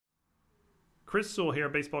Sewall here,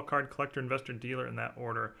 baseball card collector, investor, dealer in that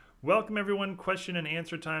order. Welcome everyone, question and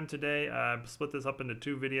answer time today. I've split this up into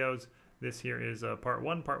two videos. This here is part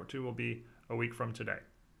one, part two will be a week from today.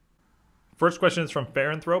 First question is from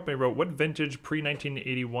Faranthrope. He wrote, what vintage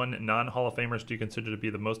pre-1981 non-Hall of Famers do you consider to be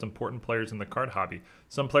the most important players in the card hobby?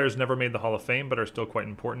 Some players never made the Hall of Fame but are still quite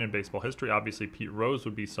important in baseball history. Obviously Pete Rose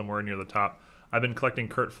would be somewhere near the top. I've been collecting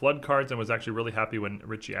Curt Flood cards and was actually really happy when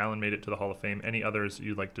Richie Allen made it to the Hall of Fame. Any others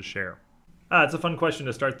you'd like to share? It's a fun question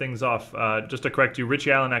to start things off. Just to correct you,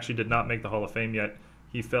 Richie Allen actually did not make the Hall of Fame yet.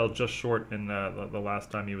 He fell just short in the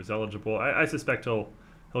last time he was eligible. I suspect he'll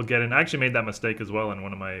get in. I actually made that mistake as well in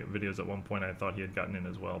one of my videos at one point. I thought he had gotten in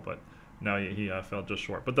as well, but no, he fell just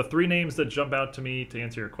short. But the three names that jump out to me to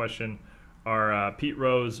answer your question are Pete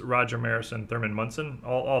Rose, Roger Maris, and Thurman Munson.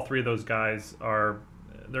 All three of those guys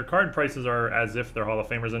their card prices are as if they're Hall of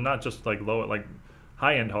Famers, and not just like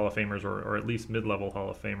high-end Hall of Famers or at least mid-level Hall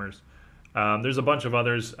of Famers. There's a bunch of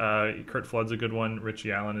others. Curt Flood's a good one.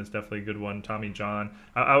 Richie Allen is definitely a good one. Tommy John.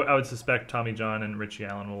 I would suspect Tommy John and Richie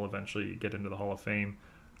Allen will eventually get into the Hall of Fame.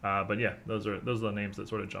 But yeah, those are the names that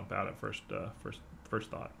sort of jump out at first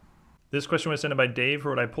thought. This question was sent in by Dave, who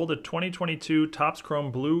wrote, I pulled a 2022 Topps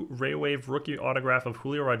Chrome Blue Ray Wave rookie autograph of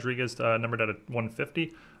Julio Rodriguez numbered at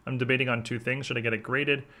 150. I'm debating on two things. Should I get it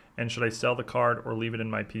graded, and should I sell the card or leave it in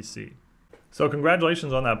my PC? So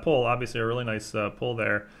congratulations on that pull. Obviously a really nice pull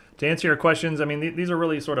there. To answer your questions, I mean, these are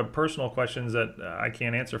really sort of personal questions that I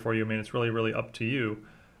can't answer for you. I mean, it's really up to you.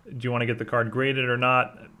 Do you want to get the card graded or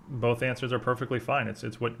not? Both answers are perfectly fine.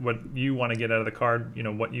 It's what you want to get out of the card, you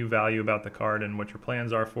know, what you value about the card and what your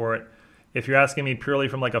plans are for it. If you're asking me purely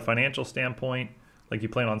from like a financial standpoint, like you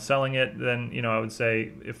plan on selling it, then, you know, I would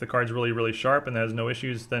say if the card's really sharp and has no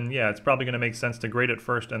issues, then yeah, it's probably going to make sense to grade it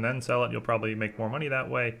first and then sell it. You'll probably make more money that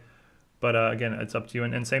way. But again, it's up to you.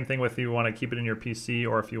 And same thing with if you want to keep it in your PC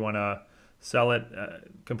or if you want to sell it,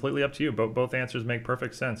 completely up to you. Both answers make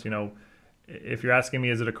perfect sense. You know, if you're asking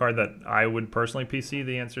me, is it a card that I would personally PC?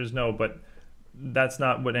 The answer is no, but that's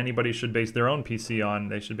not what anybody should base their own PC on.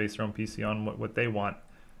 They should base their own PC on what they want.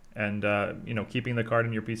 And, you know, keeping the card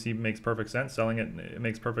in your PC makes perfect sense. Selling it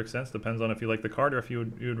makes perfect sense. Depends on if you like the card or if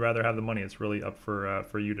you'd rather have the money. It's really up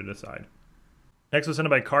for you to decide. Next was sent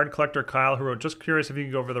by card collector Kyle, who wrote, just curious if you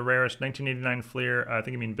could go over the rarest 1989 Fleer, I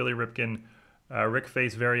think you mean Billy Ripken, Rick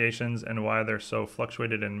Face variations and why they're so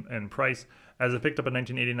fluctuated in price, as I picked up a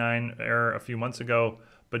 1989 Error a few months ago,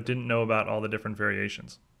 but didn't know about all the different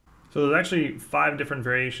variations. So there's actually 5 different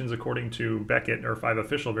variations according to Beckett, or 5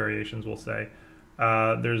 official variations, we'll say.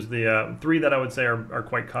 There's the 3 that I would say are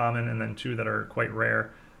quite common, and then 2 that are quite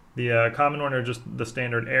rare. The common one are just the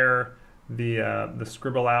standard Error, the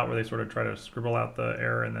scribble out, where they sort of try to scribble out the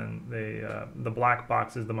error, and then the black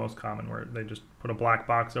box is the most common, where they just put a black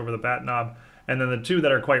box over the bat knob. And then the 2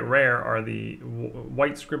 that are quite rare are the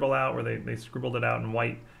white scribble out, where they scribbled it out in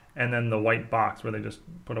white, and then the white box, where they just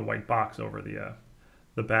put a white box over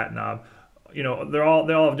the bat knob. You know, they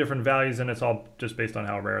all have different values, and it's all just based on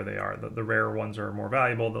how rare they are. The rarer ones are more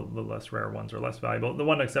valuable, the less rare ones are less valuable. The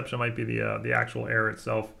one exception might be the actual error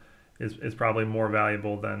itself. Is probably more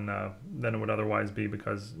valuable than it would otherwise be,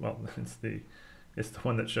 because, well, it's the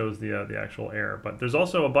one that shows the actual error. But there's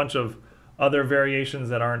also a bunch of other variations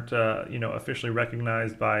that aren't you know, officially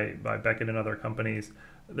recognized by Beckett and other companies.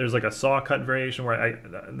 There's like a saw cut variation where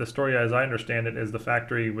the story, as I understand it, is the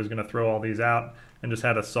factory was going to throw all these out and just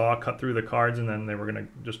had a saw cut through the cards, and then they were going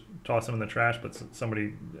to just toss them in the trash, but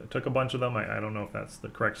somebody took a bunch of them. I don't know if that's the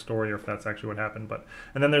correct story or if that's actually what happened.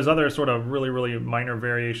 And then there's other sort of really minor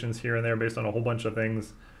variations here and there based on a whole bunch of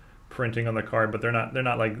things printing on the card, but they're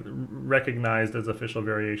not like recognized as official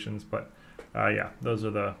variations. But yeah, those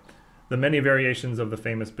are the many variations of the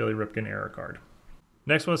famous Billy Ripken Error card.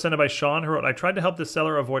 Next one was sent by Sean, who wrote, I tried to help the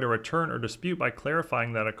seller avoid a return or dispute by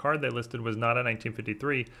clarifying that a card they listed was not a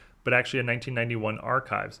 1953, but actually a 1991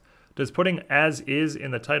 archives. Does putting as is in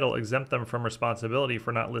the title exempt them from responsibility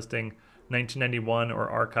for not listing 1991 or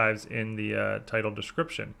archives in the title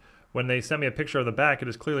description? When they sent me a picture of the back, it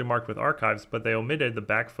is clearly marked with archives, but they omitted the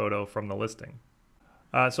back photo from the listing.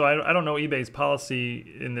 So I don't know eBay's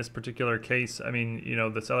policy in this particular case. I mean, you know,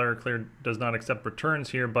 the seller does not accept returns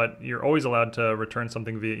here, but you're always allowed to return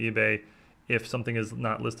something via eBay if something is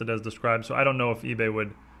not listed as described. So I don't know if eBay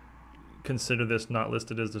would consider this not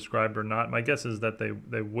listed as described or not. My guess is that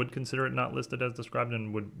they would consider it not listed as described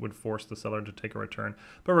and would force the seller to take a return.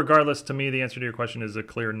 But regardless, to me, the answer to your question is a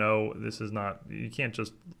clear no. This is not, you can't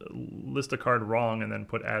just list a card wrong and then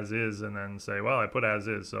put as is and then say, well, I put as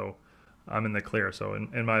is, so I'm in the clear. So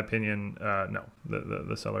in my opinion, no,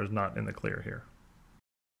 the seller is not in the clear here.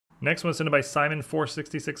 Next one is sent by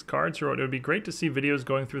Simon466 Cards, who wrote, "It would be great to see videos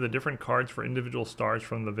going through the different cards for individual stars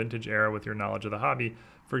from the vintage era with your knowledge of the hobby.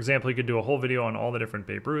 For example, you could do a whole video on all the different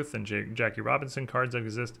Babe Ruth and Jackie Robinson cards that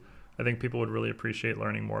exist. I think people would really appreciate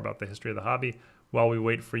learning more about the history of the hobby while we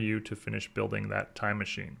wait for you to finish building that time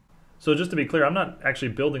machine." So just to be clear, I'm not actually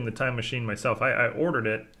building the time machine myself. I ordered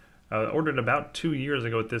it. Ordered about 2 years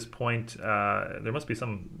ago at this point. There must be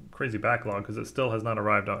some crazy backlog because it still has not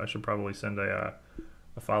arrived. I should probably send a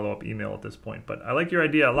follow-up email at this point. But I like your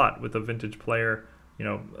idea a lot with a vintage player, you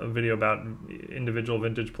know, a video about individual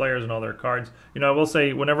vintage players and all their cards. You know, I will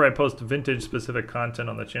say whenever I post vintage specific content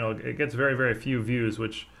on the channel, it gets very, very few views,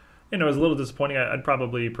 which, you know, is a little disappointing. I'd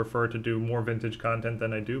probably prefer to do more vintage content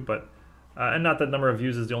than I do, but and not that number of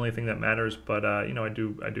views is the only thing that matters, but you know, I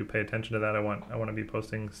do pay attention to that. I want to be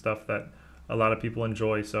posting stuff that a lot of people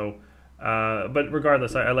enjoy. So, but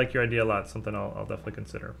regardless, I like your idea a lot. Something I'll definitely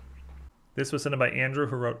consider. This was sent by Andrew,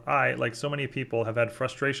 who wrote, "I, like so many people, have had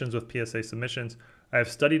frustrations with PSA submissions. I have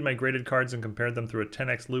studied my graded cards and compared them through a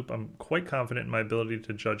 10x loop. I'm quite confident in my ability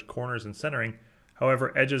to judge corners and centering.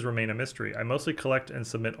 However, edges remain a mystery. I mostly collect and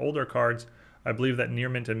submit older cards. I believe that near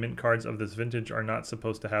mint and mint cards of this vintage are not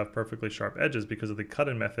supposed to have perfectly sharp edges because of the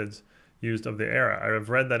cut-in methods used of the era. I have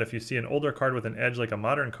read that if you see an older card with an edge like a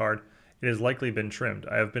modern card, it has likely been trimmed.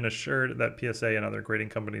 I have been assured that PSA and other grading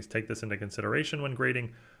companies take this into consideration when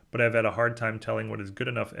grading, but I've had a hard time telling what is good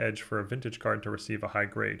enough edge for a vintage card to receive a high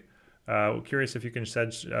grade. Curious if you can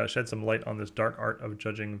shed some light on this dark art of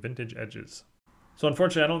judging vintage edges." So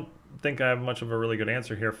unfortunately, I don't think I have much of a really good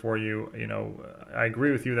answer here for you. You know, I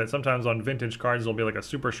agree with you that sometimes on vintage cards there'll be like a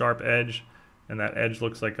super sharp edge, and that edge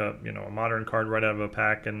looks like a modern card right out of a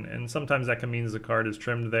pack, and sometimes that can mean the card is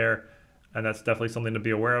trimmed there, and that's definitely something to be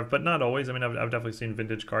aware of, but not always. I mean, I've definitely seen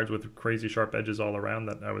vintage cards with crazy sharp edges all around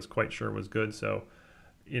that I was quite sure was good. So,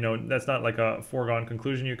 you know, that's not like a foregone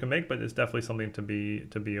conclusion you can make, but it's definitely something to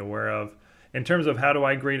be aware of. In terms of how do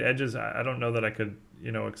I grade edges, I don't know that I could,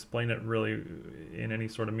 you know, explain it really in any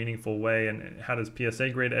sort of meaningful way. And how does PSA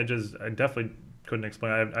grade edges? I definitely couldn't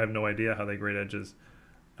explain. I have no idea how they grade edges.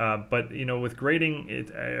 But, you know, with grading,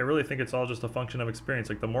 I really think it's all just a function of experience.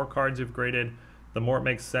 Like the more cards you've graded, the more it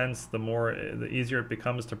makes sense, the easier it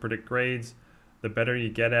becomes to predict grades, the better you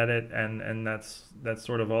get at it, and that's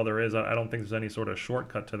sort of all there is. I don't think there's any sort of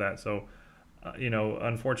shortcut to that. So, you know,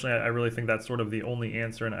 unfortunately, I really think that's sort of the only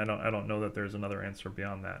answer, and I don't know that there's another answer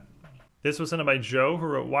beyond that. This was sent by Joe, who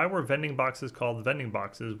wrote, "Why were vending boxes called vending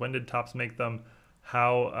boxes? When did Topps make them?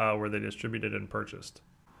 How were they distributed and purchased?"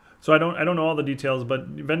 So I don't know all the details, but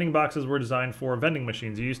vending boxes were designed for vending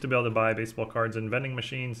machines. You used to be able to buy baseball cards in vending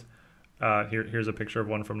machines. Here's a picture of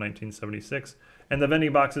one from 1976, and the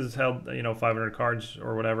vending boxes held 500 cards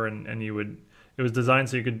or whatever, and it was designed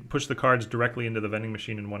so you could push the cards directly into the vending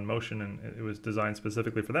machine in one motion, and it was designed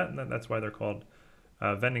specifically for that, and that's why they're called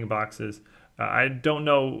vending boxes. I don't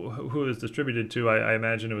know who it was distributed to. I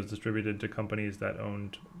imagine it was distributed to companies that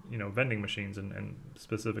owned vending machines and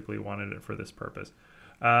specifically wanted it for this purpose.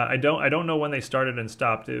 I don't know when they started and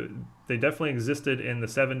stopped. They definitely existed in the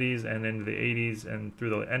 70s and into the 80s and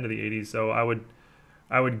through the end of the 80s. So I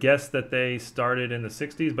would guess that they started in the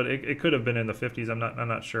 60s, but it could have been in the 50s. I'm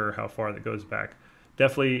not sure how far that goes back.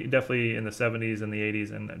 Definitely in the 70s and the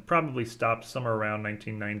 80s, and probably stopped somewhere around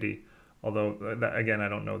 1990. Although again, I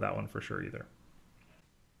don't know that one for sure either.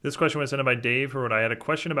 This question was sent in by Dave, who wrote, "I had a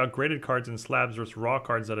question about graded cards and slabs versus raw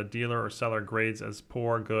cards that a dealer or seller grades as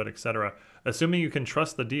poor, good, etc. Assuming you can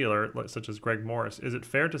trust the dealer, such as Greg Morris, is it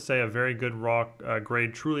fair to say a very good raw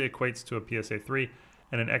grade truly equates to a PSA 3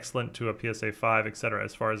 and an excellent to a PSA 5, etc.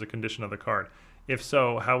 as far as the condition of the card? If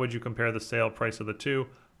so, how would you compare the sale price of the two?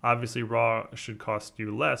 Obviously, raw should cost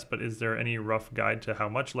you less, but is there any rough guide to how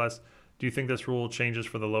much less? Do you think this rule changes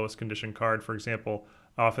for the lowest condition card? For example,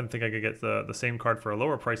 I often think I could get the same card for a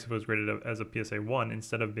lower price if it was graded as a PSA 1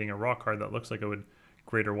 instead of being a raw card that looks like it would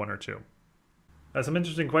grade a 1 or 2. Some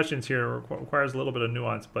interesting questions here. Requires a little bit of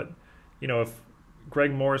nuance, but if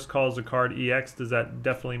Greg Morris calls a card EX, does that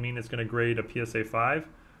definitely mean it's going to grade a PSA 5?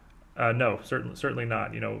 No, certainly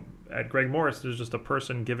not. At Greg Morris, there's just a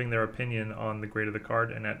person giving their opinion on the grade of the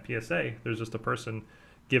card, and at PSA, there's just a person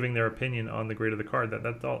giving their opinion on the grade of the card.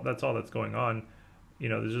 That's all that's going on.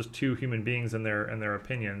 There's just two human beings and their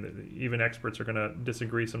opinion. Even experts are going to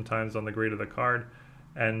disagree sometimes on the grade of the card,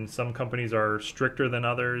 and some companies are stricter than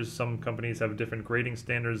others. Some companies have different grading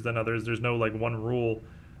standards than others. There's no like one rule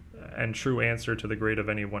and true answer to the grade of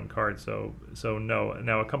any one card. So no.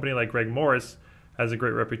 Now a company like Greg Morris has a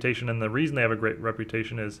great reputation, and the reason they have a great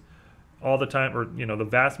reputation is all the time, or the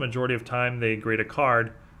vast majority of time they grade a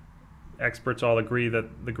card, experts all agree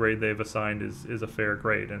that the grade they've assigned is a fair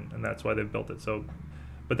grade, and that's why they've built it. So,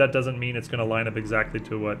 but that doesn't mean it's going to line up exactly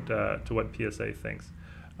to what PSA thinks.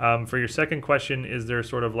 For your second question, is there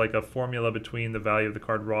sort of like a formula between the value of the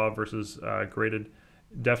card raw versus graded?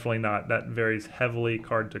 Definitely not. That varies heavily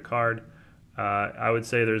card to card. I would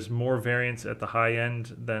say there's more variance at the high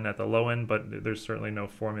end than at the low end, but there's certainly no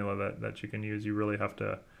formula that you can use. You really have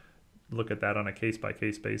to look at that on a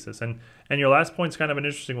case-by-case basis. And your last point's kind of an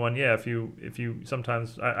interesting one. Yeah, if you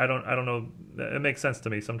sometimes, I don't know, it makes sense to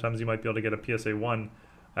me. Sometimes you might be able to get a PSA 1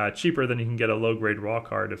 cheaper than you can get a low-grade raw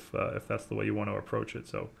card if that's the way you want to approach it.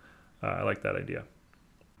 So I like that idea.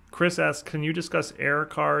 Chris asks, can you discuss error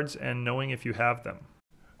cards and knowing if you have them?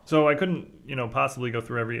 So I couldn't, possibly go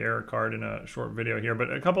through every error card in a short video here, but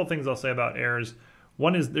a couple of things I'll say about errors.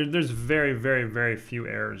 One is there's very, very, very few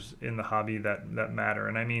errors in the hobby that matter.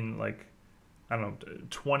 And I mean, like, I don't know,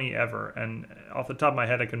 20 ever. And off the top of my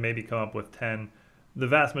head, I can maybe come up with 10. The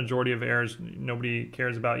vast majority of errors nobody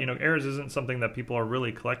cares about. Errors isn't something that people are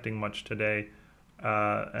really collecting much today.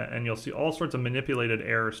 And you'll see all sorts of manipulated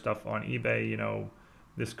error stuff on eBay.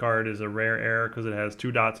 This card is a rare error because it has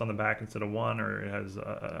 2 dots on the back instead of 1, or it has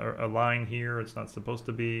a line here it's not supposed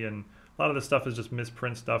to be. And a lot of this stuff is just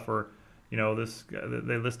misprint stuff, or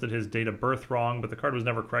they listed his date of birth wrong, but the card was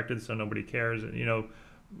never corrected, so nobody cares.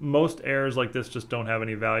 Most errors like this just don't have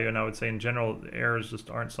any value, and I would say in general, errors just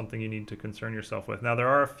aren't something you need to concern yourself with. Now, there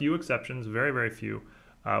are a few exceptions, very, very few,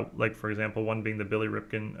 like, for example, one being the Billy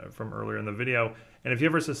Ripken from earlier in the video. And if you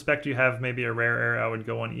ever suspect you have maybe a rare error, I would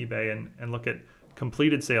go on eBay and look at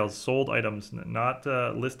completed sales, sold items, not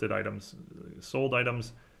listed items, sold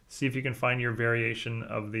items. See if you can find your variation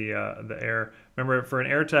of the error. Remember, for an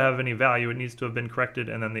error to have any value, it needs to have been corrected,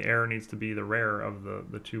 and then the error needs to be the rarer of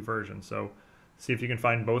the 2 versions. So see if you can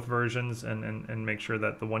find both versions and make sure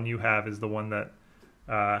that the one you have is the one that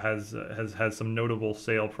has some notable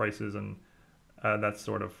sale prices, and that's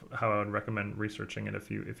sort of how I would recommend researching it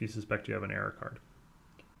if you suspect you have an error card.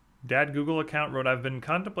 Dad Google account wrote, I've been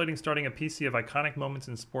contemplating starting a PC of iconic moments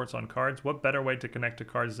in sports on cards. What better way to connect to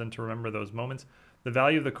cards than to remember those moments? The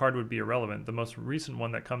value of the card would be irrelevant. The most recent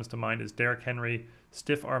one that comes to mind is Derrick Henry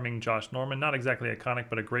stiff-arming Josh Norman. Not exactly iconic,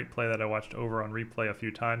 but a great play that I watched over on replay a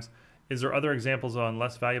few times. Is there other examples on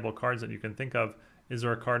less valuable cards that you can think of? Is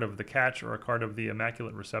there a card of the catch or a card of the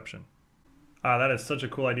immaculate reception? That is such a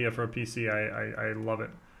cool idea for a PC. I love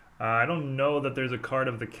it. I don't know that there's a card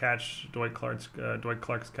of the catch, Dwight Clark's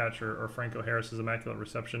catch, or Franco Harris's immaculate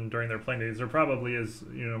reception during their playing days. There probably is,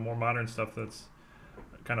 more modern stuff that's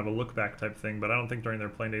kind of a look back type thing, but I don't think during their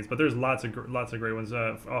playing days. But there's lots of great ones.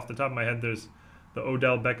 Off the top of my head, there's the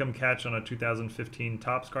Odell Beckham catch on a 2015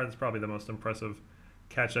 Topps card. That's probably the most impressive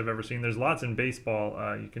catch I've ever seen. There's lots in baseball.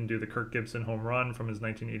 You can do the Kirk Gibson home run from his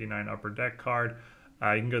 1989 Upper Deck card.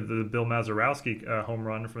 You can go to the Bill Mazeroski home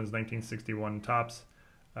run from his 1961 Topps.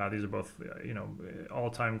 These are both,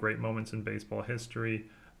 all-time great moments in baseball history.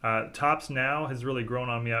 Topps Now has really grown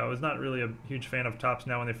on me. I was not really a huge fan of Topps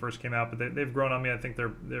Now when they first came out, but they've grown on me. I think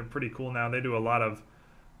they're pretty cool now. They do a lot of,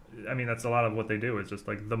 that's a lot of what they do. It's just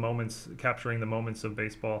like the moments, capturing the moments of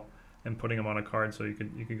baseball and putting them on a card. So you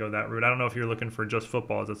could go that route. I don't know if you're looking for just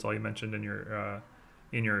footballs. That's all you mentioned in your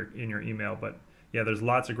email, but yeah, there's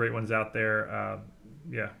lots of great ones out there.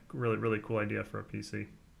 Yeah, really, really cool idea for a PC.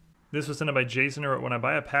 This was sent in by Jason, who wrote, when I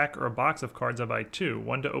buy a pack or a box of cards, I buy 2,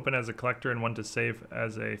 one to open as a collector and one to save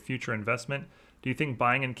as a future investment. Do you think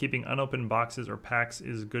buying and keeping unopened boxes or packs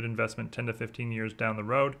is a good investment 10 to 15 years down the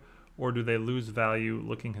road, or do they lose value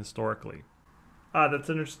looking historically? That's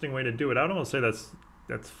an interesting way to do it. I would almost say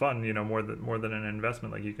that's fun, more than an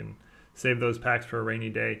investment. Like, you can save those packs for a rainy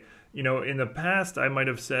day. In the past, I might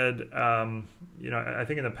have said, I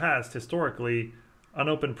think in the past, historically,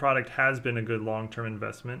 unopened product has been a good long-term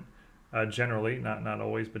investment. Generally, not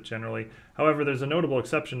always, but generally. However, there's a notable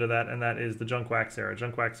exception to that, and that is the junk wax era.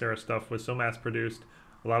 Junk wax era stuff was so mass-produced,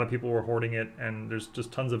 a lot of people were hoarding it, and there's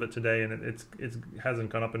just tons of it today, and it hasn't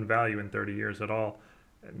gone up in value in 30 years at all.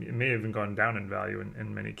 It may have even gone down in value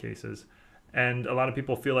in many cases. And a lot of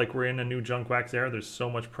people feel like we're in a new junk wax era. There's so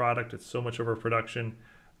much product, it's so much overproduction.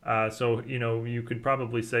 So, you could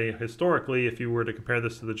probably say historically, if you were to compare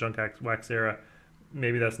this to the junk wax era,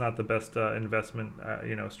 maybe that's not the best investment,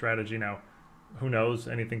 strategy. Now, who knows?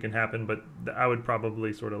 Anything can happen, but I would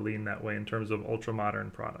probably sort of lean that way in terms of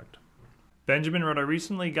ultra-modern product. Benjamin wrote, I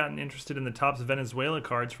recently gotten interested in the Topps Venezuela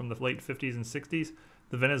cards from the late 50s and 60s.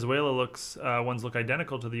 The Venezuela ones look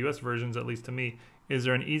identical to the U.S. versions, at least to me. Is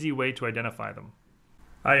there an easy way to identify them?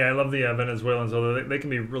 I love the Venezuelans, although they can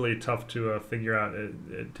be really tough to figure out.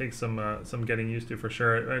 It takes some getting used to, for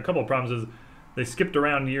sure. A couple of problems is they skipped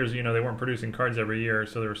around years. They weren't producing cards every year,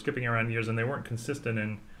 so they were skipping around years, and they weren't consistent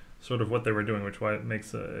in sort of what they were doing, which why it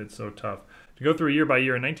makes it so tough. To go through year by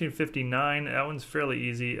year, in 1959, that one's fairly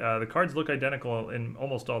easy. The cards look identical in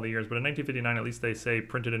almost all the years, but in 1959, at least they say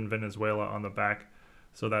printed in Venezuela on the back.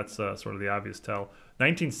 So that's sort of the obvious tell.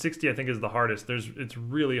 1960, I think, is the hardest. It's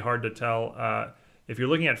really hard to tell. If you're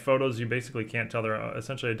looking at photos, you basically can't tell. They're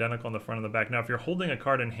essentially identical on the front and the back. Now, if you're holding a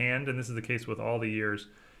card in hand, and this is the case with all the years,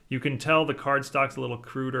 you can tell the card stock's a little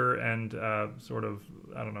cruder and sort of,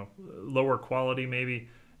 I don't know, lower quality maybe.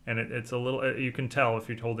 And it's a little, you can tell if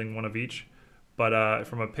you're holding one of each. But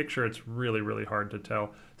from a picture, it's really, really hard to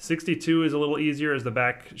tell. 62 is a little easier as the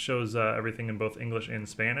back shows everything in both English and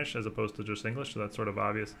Spanish as opposed to just English, so that's sort of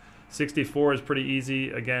obvious. 64 is pretty easy.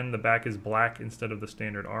 Again, the back is black instead of the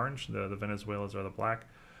standard orange. The Venezuelans are the black.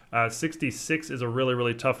 66 is a really,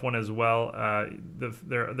 really tough one as well.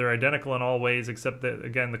 They're identical in all ways, except that,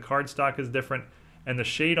 again, the card stock is different, and the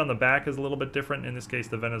shade on the back is a little bit different. In this case,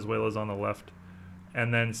 the Venezuela is on the left.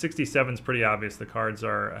 And then 67 is pretty obvious. The cards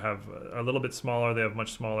have a little bit smaller. They have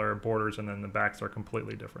much smaller borders, and then the backs are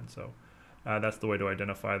completely different. So that's the way to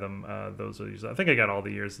identify them. Those are these. I think I got all the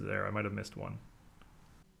years there. I might have missed one.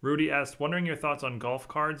 Rudy asked, wondering your thoughts on golf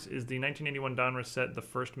cards. Is the 1981 donruss set the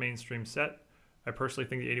first mainstream set? I personally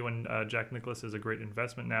think the 81 Jack Nicklaus is a great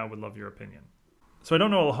investment now. Would love your opinion. So I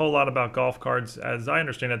don't know a whole lot about golf cards. As I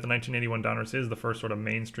understand it, the 1981 donruss is the first sort of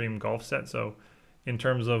mainstream golf set. So in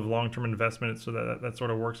terms of long-term investment, so that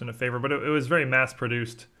sort of works in a favor. But it was very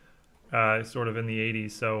mass-produced sort of in the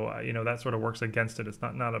 80s, so that sort of works against it. It's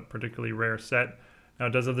not a particularly rare set. Now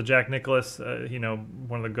it does have the Jack Nicklaus,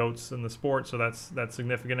 one of the GOATs in the sport, so that's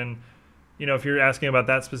significant. And if you're asking about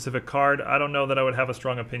that specific card, I don't know that I would have a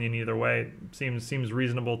strong opinion either way. Seems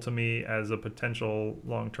reasonable to me as a potential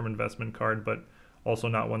long-term investment card, but also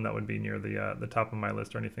not one that would be near the top of my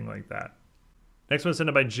list or anything like that. Next one is sent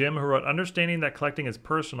in by Jim, who wrote, understanding that collecting is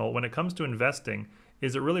personal, when it comes to investing,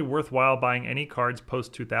 is it really worthwhile buying any cards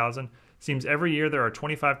post-2000? Seems every year there are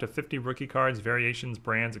 25 to 50 rookie cards, variations,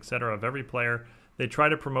 brands, etc. of every player. They try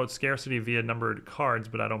to promote scarcity via numbered cards,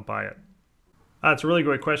 but I don't buy it. It's a really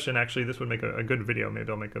great question. Actually, this would make a good video. Maybe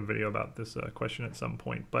I'll make a video about this question at some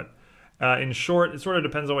point. But in short, it sort of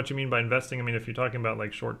depends on what you mean by investing. I mean, if you're talking about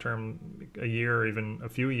like short-term, a year or even a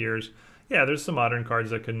few years, yeah, there's some modern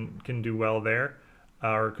cards that can do well there,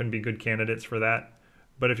 or can be good candidates for that.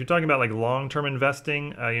 But if you're talking about like long-term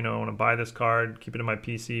investing, I want to buy this card, keep it in my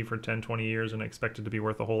PC for 10, 20 years and expect it to be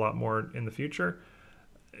worth a whole lot more in the future,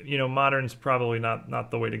 modern's probably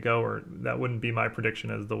not the way to go, or that wouldn't be my prediction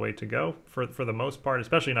as the way to go for the most part,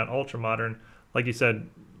 especially not ultra-modern. Like you said,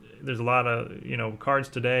 there's a lot of, cards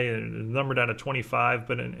today numbered out of 25,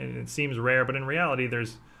 but it seems rare, but in reality,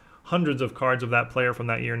 there's hundreds of cards of that player from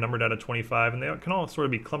that year numbered out of 25, and they can all sort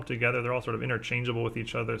of be clumped together. They're all sort of interchangeable with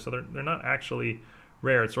each other, so they're not actually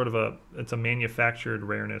rare. It's sort of a manufactured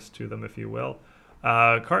rareness to them, if you will.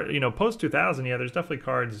 Post 2000, yeah, there's definitely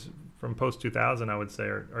cards from post 2000 I would say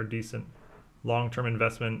are decent long-term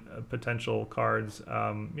investment potential cards.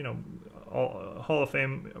 All Hall of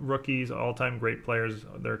Fame rookies, all-time great players,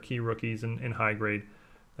 they're key rookies in high grade.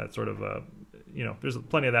 That sort of there's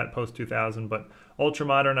plenty of that post 2000, but ultra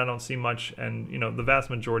modern I don't see much, and the vast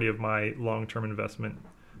majority of my long-term investment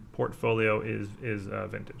portfolio is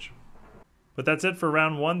vintage. But that's it for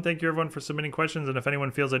round one. Thank you everyone for submitting questions, and if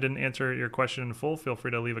anyone feels I didn't answer your question in full, feel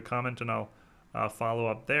free to leave a comment and I'll follow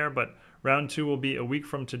up there. But round two will be a week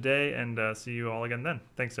from today, and see you all again then.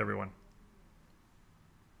 Thanks everyone.